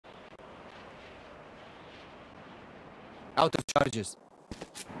Out of charges.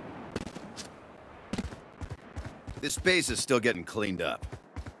 This base is still getting cleaned up.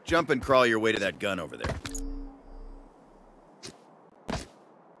 Jump and crawl your way to that gun over there.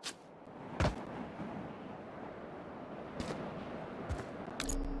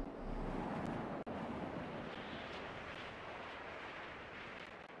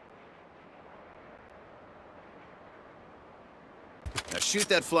 Now shoot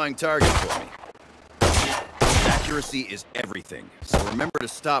that flying target for me. Accuracy is everything, so remember to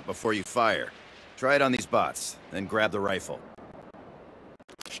stop before you fire. Try it on these bots, then grab the rifle.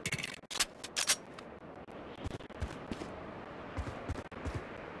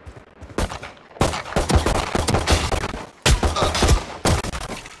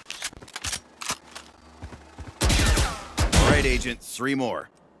 All right, Agent, 3 more.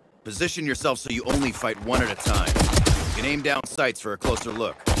 Position yourself so you only fight one at a time. You can aim down sights for a closer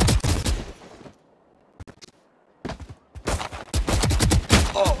look.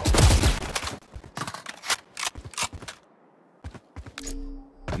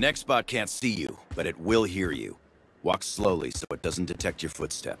 The next bot can't see you, but it will hear you. Walk slowly so it doesn't detect your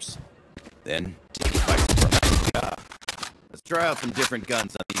footsteps. Then, take it by surprise. Let's try out some different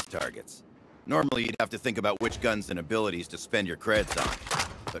guns on these targets. Normally, you'd have to think about which guns and abilities to spend your creds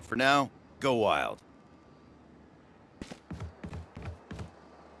on. But for now, go wild.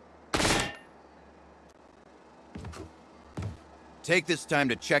 Take this time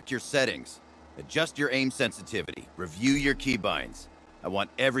to check your settings. Adjust your aim sensitivity. Review your keybinds. I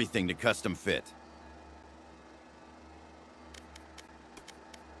want everything to custom fit.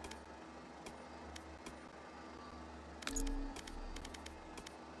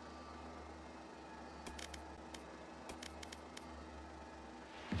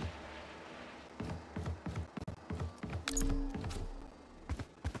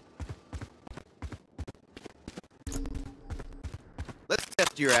 Let's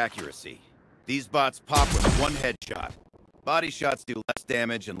test your accuracy. These bots pop with one headshot. Body shots do less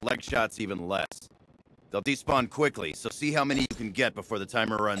damage and leg shots even less. They'll despawn quickly, so see how many you can get before the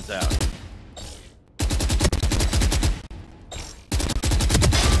timer runs out.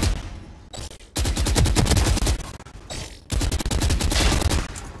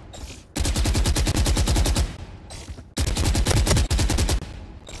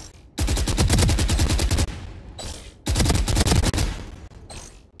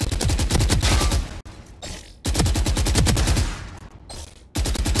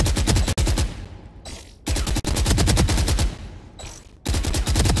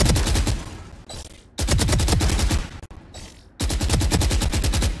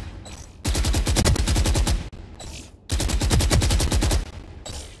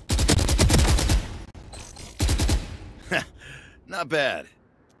 Not bad.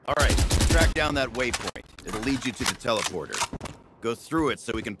 All right, track down that waypoint. It'll lead you to the teleporter. Go through it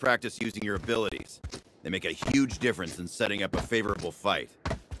so we can practice using your abilities. They make a huge difference in setting up a favorable fight.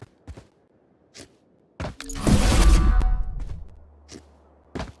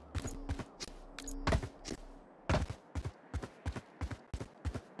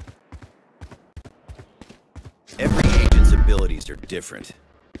 Every agent's abilities are different.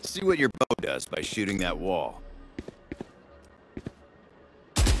 See what your bow does by shooting that wall.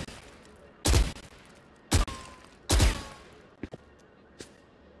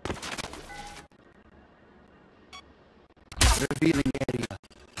 Revealing area.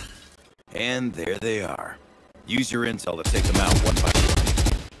 And there they are. Use your intel to take them out one by one.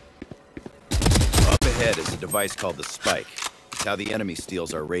 Up ahead is a device called the Spike. It's how the enemy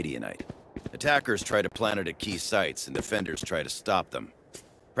steals our radionite. Attackers try to plant it at key sites, and defenders try to stop them.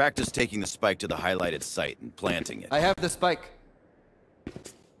 Practice taking the Spike to the highlighted site and planting it. I have the spike.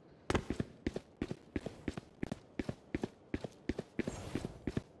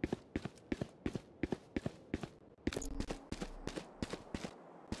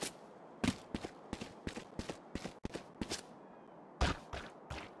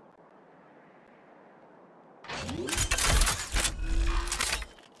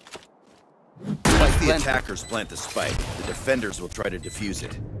 Once the attackers plant the Spike, the defenders will try to defuse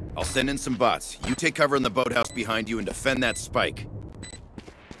it. I'll send in some bots. You take cover in the boathouse behind you and defend that Spike.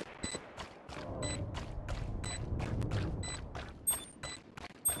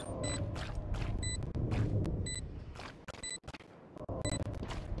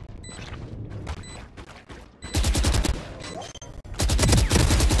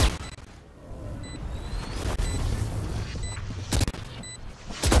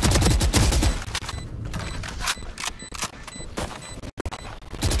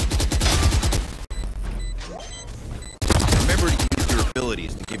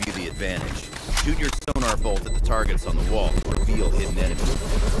 Abilities to give you the advantage. Shoot your sonar bolt at the targets on the wall to reveal hidden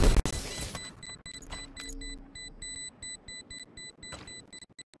enemies.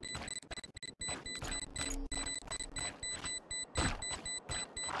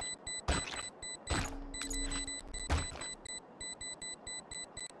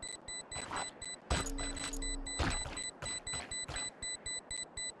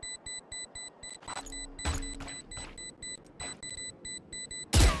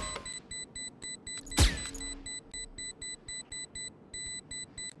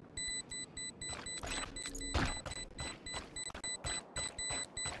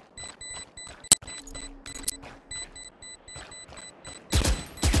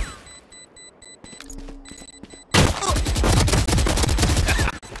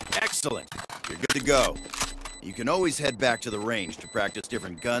 Excellent. You're good to go. You can always head back to the range to practice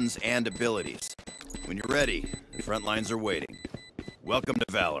different guns and abilities. When you're ready, the front lines are waiting. Welcome to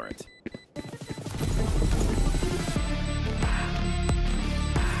VALORANT.